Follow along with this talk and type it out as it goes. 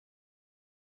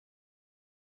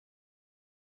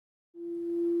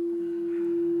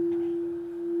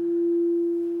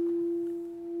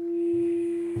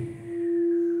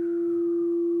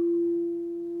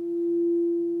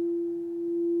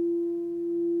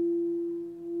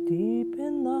Deep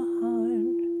in the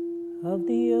heart of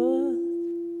the earth,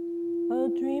 a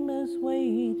dreamer's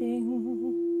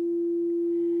waiting.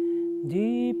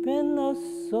 Deep in the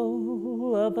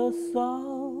soul of us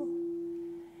all,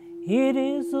 it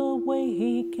is awakened.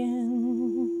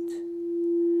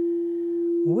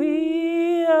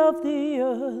 We of the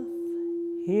earth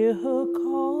hear her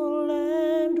call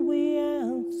and we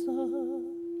answer.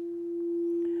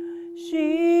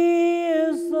 She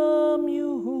is the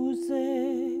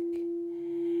music,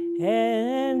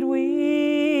 and we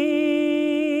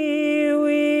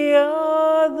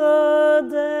are the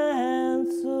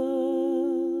dancers.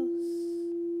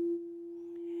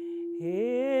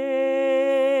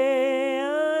 Hey,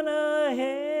 Yana,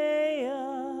 hey,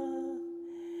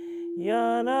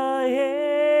 Yana,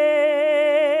 hey,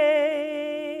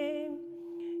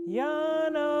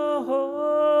 Yana, ho.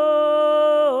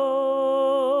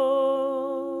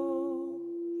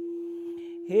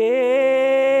 Hey,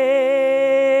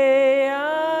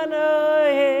 Yana,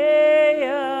 hey,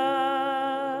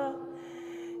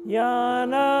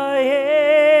 Yana,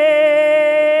 hey,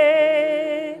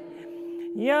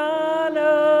 Yana,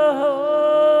 ho.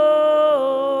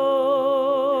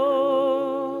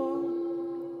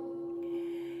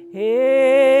 Hey,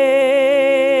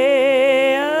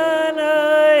 Yana,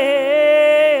 hey,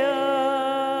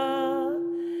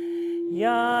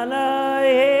 Yana,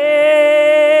 hey,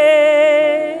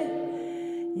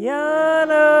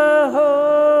 Yana, ho.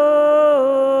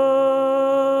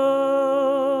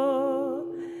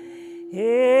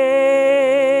 Hey,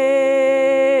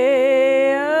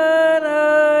 Yana,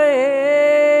 hey,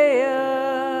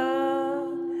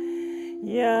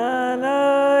 Yana,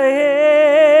 hey,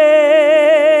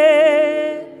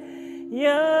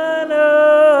 Yana,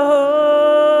 ho.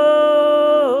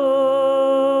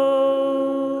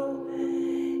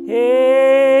 Hey,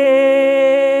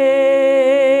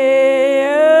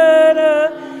 Yana,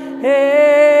 hey,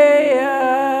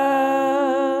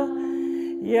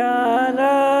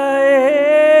 Yana, hey,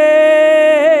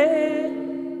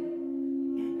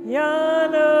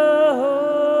 Yana, ho.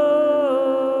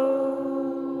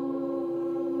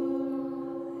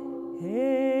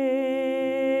 Hey,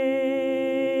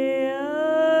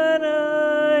 Yana,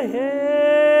 hey,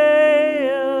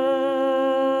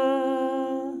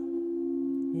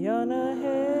 Yana,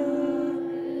 hey.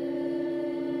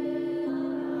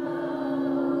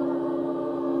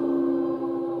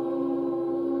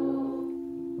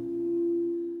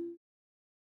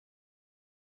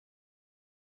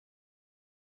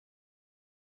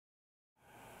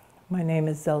 My name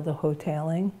is Zelda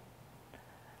Hotaling.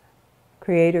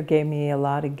 Creator gave me a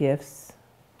lot of gifts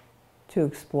to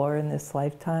explore in this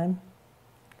lifetime.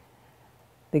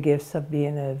 The gifts of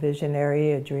being a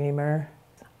visionary, a dreamer.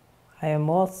 I am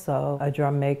also a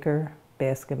drum maker,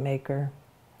 basket maker.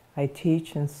 I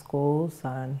teach in schools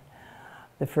on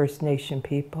the First Nation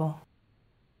people.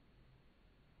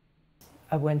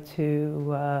 I went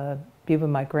to be with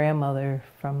my grandmother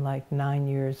from like 9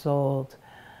 years old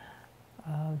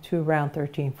to around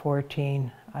 13,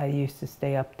 14. I used to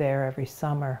stay up there every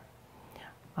summer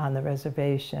on the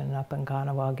reservation up in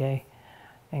Ganawage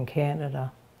in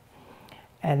Canada.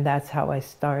 And that's how I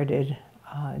started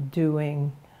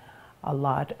doing a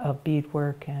lot of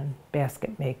beadwork and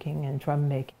basket making and drum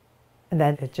making. And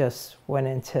then it just went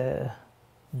into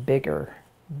bigger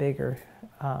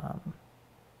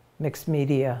mixed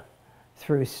media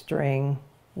through string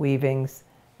weavings,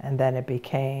 and then it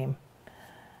became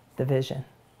the vision.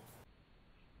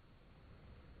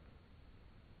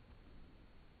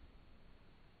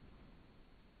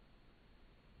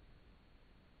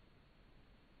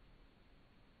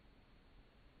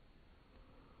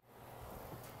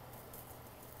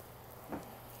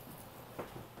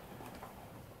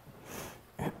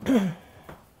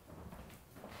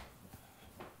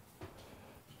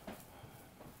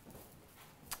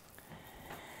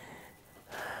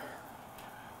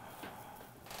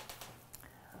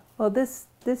 Well, this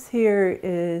here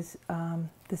is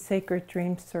the Sacred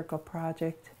Dream Circle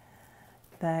project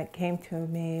that came to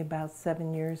me about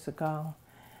 7 years ago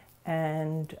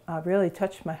and really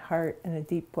touched my heart in a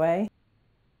deep way.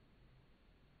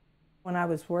 When I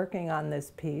was working on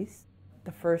this piece,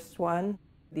 the first one,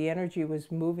 the energy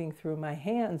was moving through my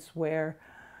hands where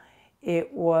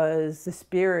it was the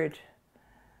spirit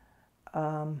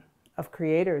of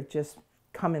Creator just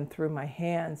coming through my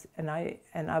hands, and I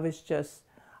was just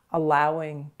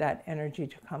allowing that energy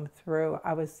to come through.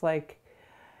 I was like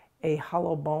a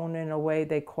hollow bone in a way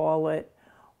they call it,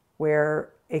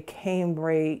 where it came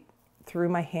right through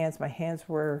my hands. My hands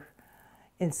were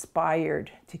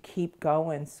inspired to keep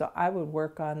going. So I would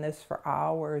work on this for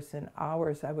hours and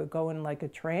hours. I would go in like a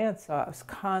trance. So I was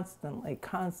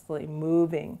constantly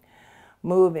moving,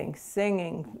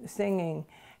 singing.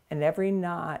 And every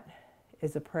knot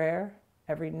is a prayer.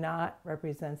 Every knot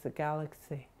represents a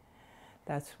galaxy.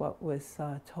 That's what was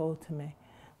told to me.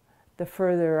 The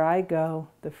further I go,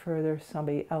 the further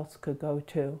somebody else could go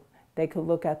too. They could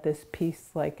look at this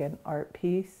piece like an art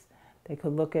piece. They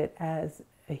could look at it as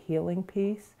a healing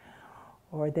piece,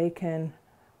 or they can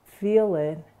feel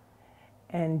it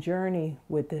and journey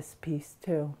with this piece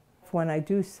too. When I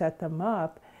do set them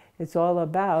up, it's all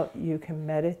about, you can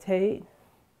meditate,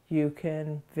 you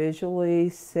can visually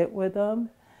sit with them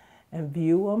and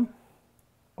view them,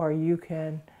 or you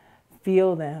can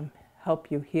feel them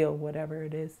help you heal whatever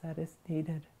it is that is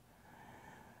needed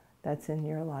that's in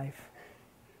your life.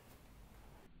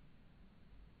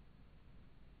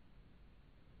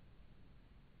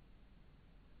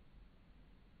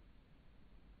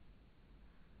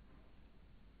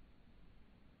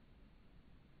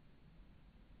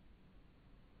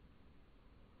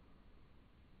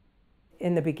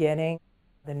 In the beginning,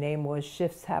 the name was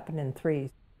Shifts Happen in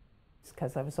Threes,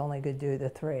 because I was only going to do the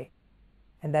 3.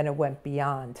 And then it went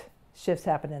beyond. Shifts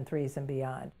happen in 3s and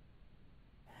beyond.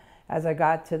 As I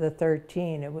got to the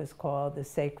 13, it was called the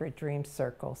Sacred Dream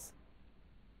Circles.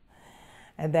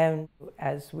 And then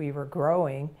as we were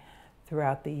growing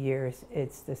throughout the years,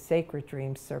 it's the Sacred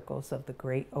Dream Circles of the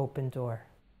Great Open Door.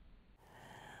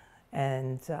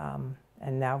 And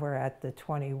now we're at the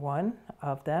 21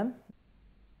 of them.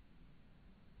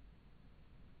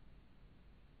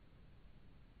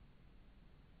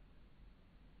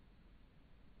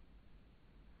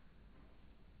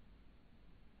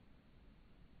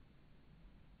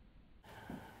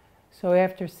 So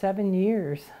after 7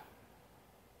 years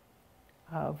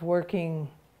of working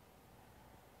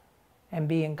and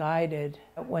being guided,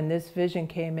 when this vision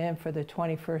came in for the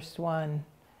 21st one,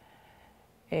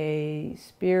 a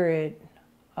spirit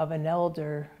of an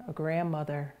elder, a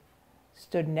grandmother,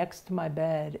 stood next to my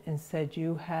bed and said,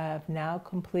 "You have now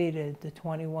completed the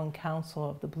 21 Council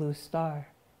of the Blue Star."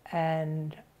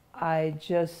 And I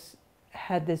just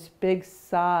had this big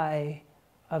sigh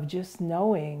of just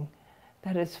knowing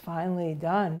that it's finally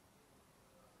done.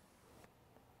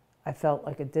 I felt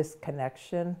like a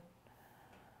disconnection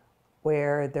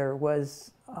where there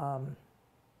wasn't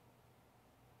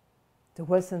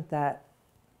that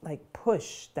like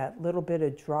push, that little bit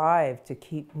of drive to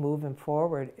keep moving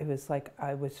forward. It was like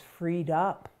I was freed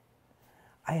up.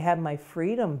 I had my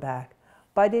freedom back,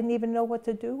 but I didn't even know what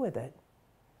to do with it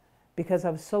because I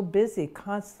was so busy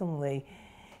constantly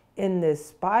in this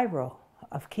spiral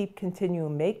of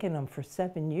continuing making them for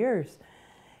 7 years.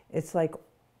 It's like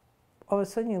all of a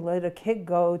sudden you let a kid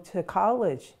go to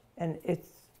college and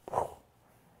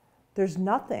there's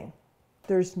nothing.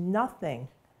 There's nothing.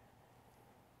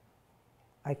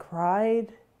 I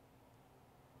cried.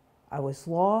 I was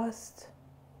lost.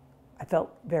 I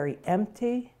felt very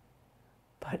empty,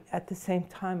 but at the same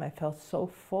time I felt so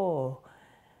full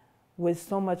with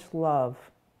so much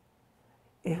love.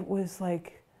 It was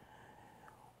like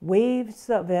waves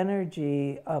of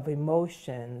energy, of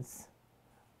emotions,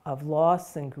 of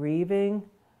loss and grieving,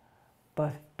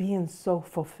 but being so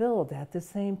fulfilled at the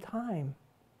same time.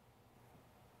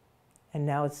 And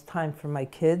now it's time for my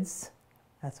kids,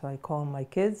 that's why I call them my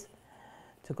kids,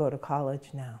 to go to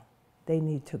college now. They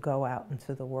need to go out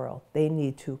into the world. They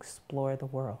need to explore the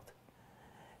world.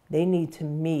 They need to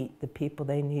meet the people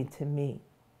they need to meet.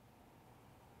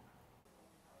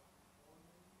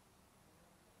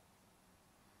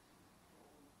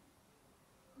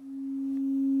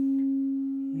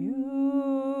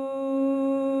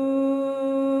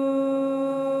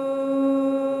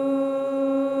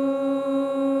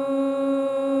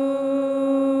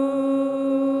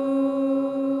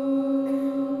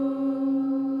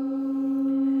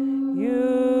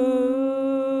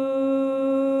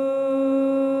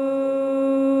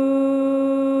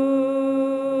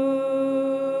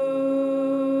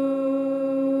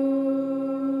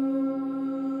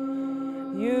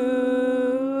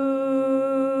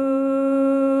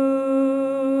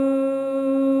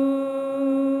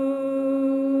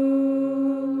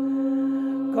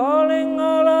 Calling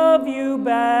all of you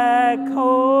back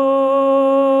home.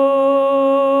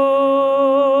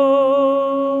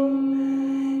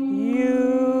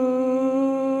 You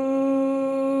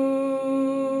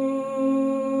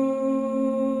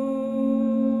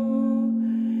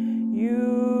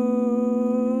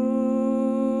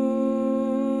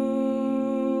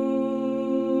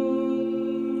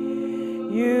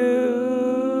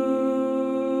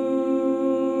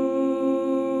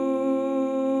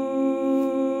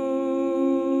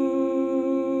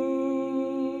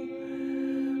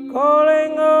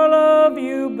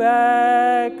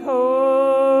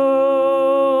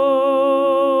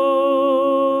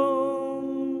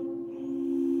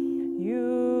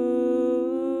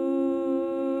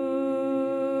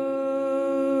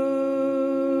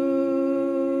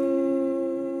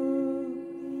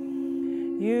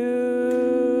You